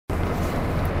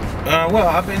Well,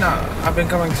 I've been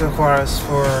coming to Juarez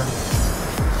for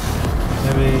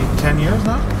maybe 10 years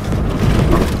now,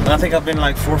 and I think I've been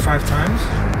like 4 or 5 times.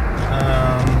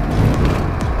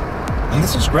 And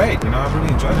this is great. You know, I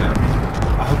really enjoyed it. I mean,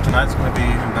 I hope tonight's going to be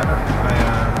even better.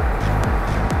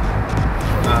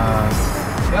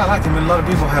 Yeah, I like it. I mean, a lot of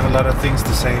people have a lot of things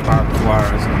to say about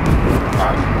Juarez and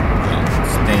about, you know,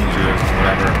 it's dangerous or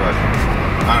whatever, but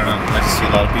I don't know. I just see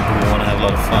a lot of people who want to have a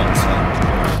lot of fun. So.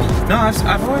 No,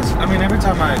 I've always, I mean, every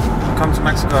time I come to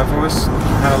Mexico, I've always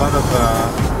had a lot of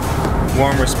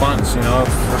warm response, you know.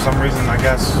 For some reason, I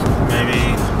guess, maybe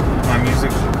my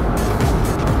music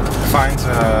finds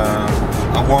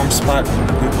a warm spot in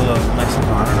the people of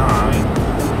Mexico. I don't know, I mean,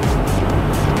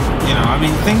 you know, I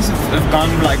mean, things have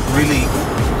gone like really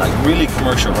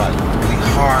commercial, right? Really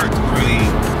hard, really,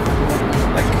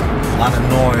 like, a lot of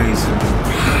noise, and,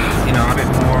 you know, a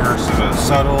bit more sort of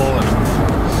subtle and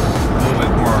a little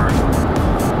bit more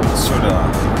sort of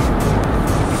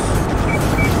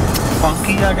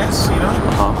funky, I guess, you know?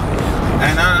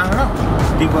 And I don't know,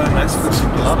 people in Mexico seem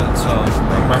to love it, so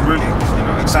I'm really, you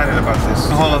know, excited about this.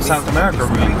 The whole of South America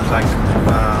really, like,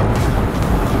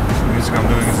 the music I'm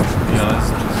doing is, you know,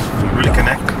 it's really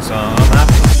connected, so I'm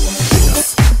happy.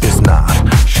 This is not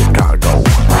Chicago.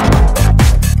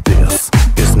 This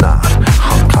is not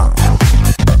Hong Kong.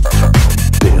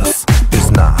 This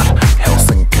is not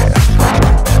Helsinki.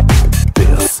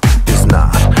 This is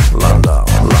not London,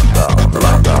 London,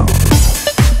 London.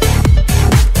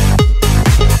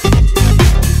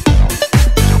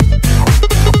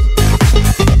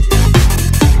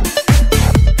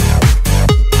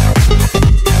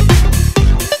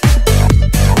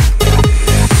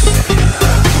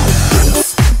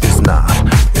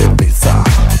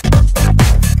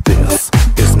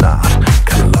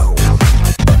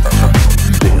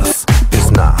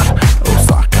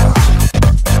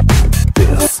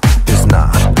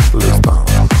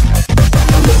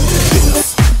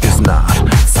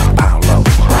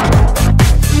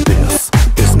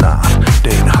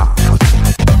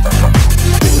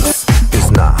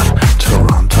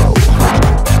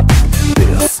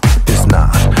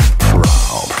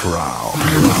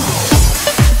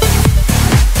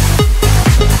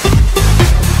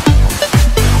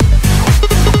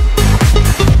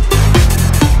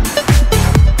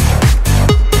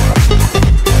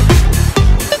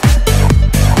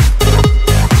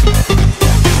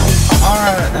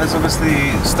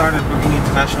 Started booking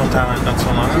international talent not so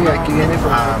long ago.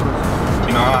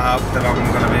 You know, I hope that I'm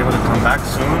going to be able to come back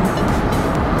soon.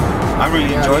 I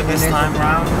really enjoyed this time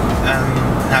around, and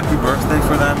happy birthday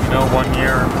for them. You know, 1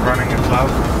 year running a club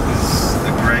is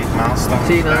a great milestone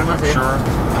for them, I'm sure.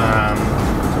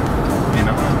 You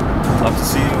know, I'd love to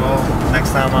see you all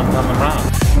next time I'm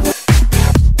around.